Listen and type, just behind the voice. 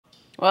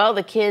Well,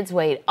 the kids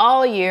wait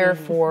all year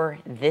for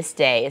this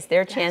day. It's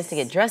their chance to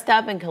get dressed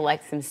up and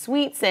collect some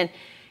sweets, and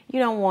you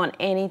don't want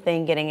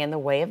anything getting in the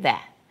way of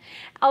that.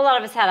 A lot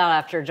of us head out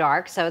after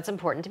dark, so it's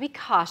important to be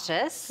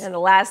cautious. And the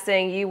last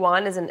thing you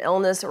want is an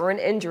illness or an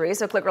injury.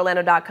 So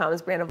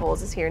ClickOrlando.com's Brianna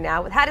Voles is here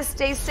now with how to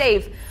stay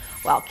safe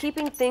while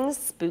keeping things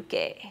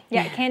spooky.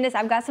 Yeah, Candace,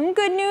 I've got some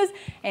good news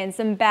and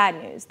some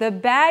bad news. The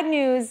bad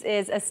news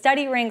is a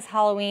study ranks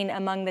Halloween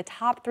among the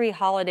top 3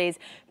 holidays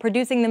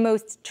producing the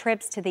most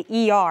trips to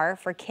the ER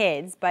for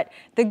kids. But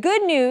the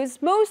good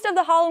news, most of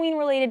the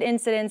Halloween-related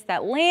incidents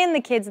that land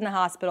the kids in the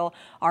hospital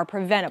are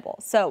preventable.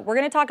 So we're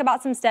going to talk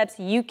about some steps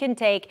you can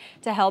take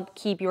to help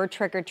keep your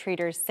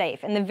trick-or-treaters safe.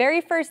 And the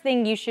very first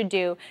thing you should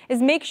do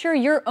is make sure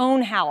your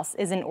own house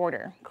is in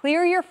order.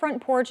 Clear your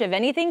front porch of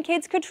anything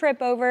kids could trip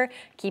over,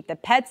 keep the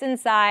pets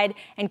inside,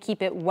 and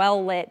keep it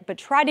well lit, but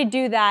try to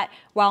do that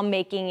while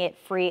making it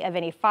free of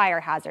any fire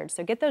hazards.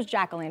 So get those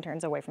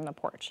jack-o'-lanterns away from the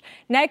porch.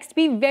 Next,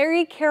 be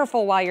very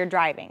careful while you're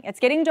driving. It's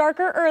getting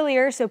darker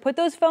earlier, so put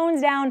those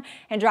phones down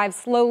and drive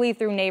slowly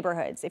through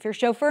neighborhoods. If you're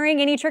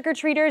chauffeuring any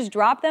trick-or-treaters,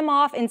 drop them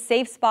off in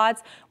safe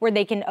spots where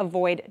they can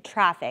avoid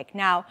traffic.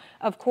 Now,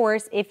 of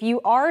course, if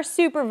you are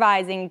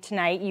supervising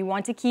tonight, you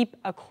want to keep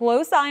a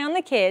close eye on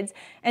the kids,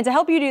 and to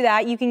help you do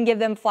that, you can give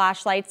them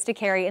flashlights to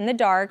carry in the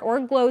dark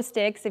or glow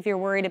sticks if you're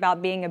worried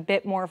about being a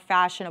bit more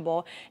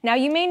fashionable. Now,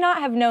 you may not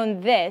have known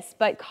this,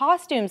 but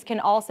costumes can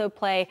also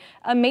play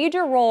a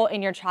major role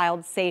in your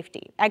child's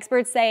safety.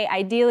 Experts say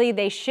ideally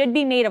they should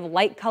be made of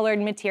light-colored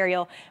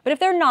material, but if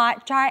they're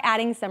not, try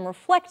adding some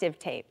reflective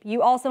tape.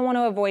 You also want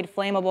to avoid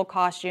flammable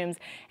costumes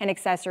and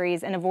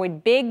accessories and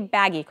avoid big,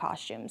 baggy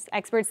costumes.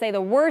 Experts say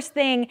the worst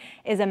thing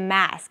is a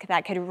mask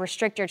that could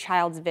restrict your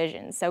child's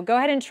vision, so go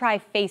ahead and try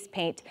face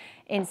paint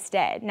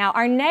instead. Now,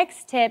 our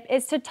next tip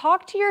is to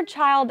talk to your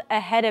child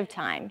ahead of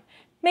time.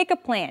 Make a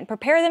plan.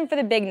 Prepare them for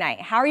the big night.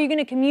 How are you going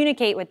to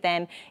communicate with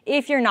them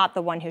if you're not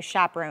the one who's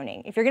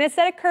chaperoning? If you're going to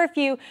set a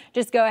curfew,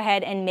 just go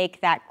ahead and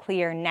make that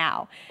clear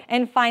now.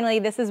 And finally,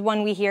 this is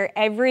one we hear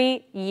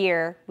every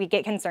year. We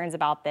get concerns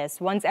about this.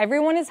 Once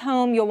everyone is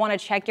home, you'll want to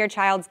check your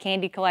child's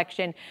candy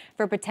collection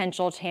for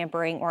potential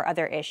tampering or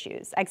other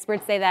issues.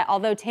 Experts say that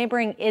although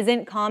tampering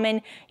isn't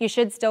common, you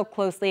should still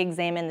closely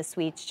examine the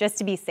sweets just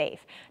to be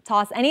safe.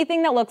 Toss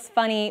anything that looks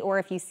funny or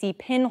if you see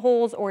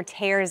pinholes or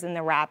tears in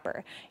the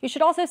wrapper. You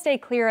should also stay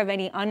clear of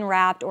any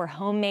unwrapped or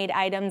homemade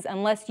items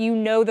unless you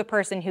know the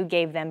person who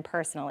gave them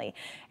personally.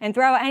 And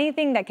throw out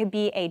anything that could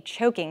be a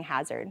choking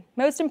hazard.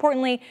 Most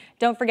importantly,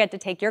 don't forget to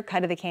take your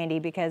cut of the candy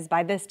because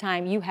by this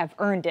time you have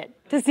earned it.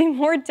 To see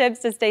more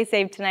tips to stay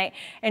safe tonight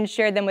and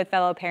share them with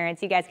fellow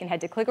parents, you guys can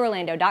head to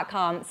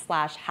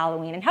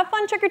ClickOrlando.com/Halloween and have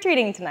fun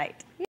trick-or-treating tonight.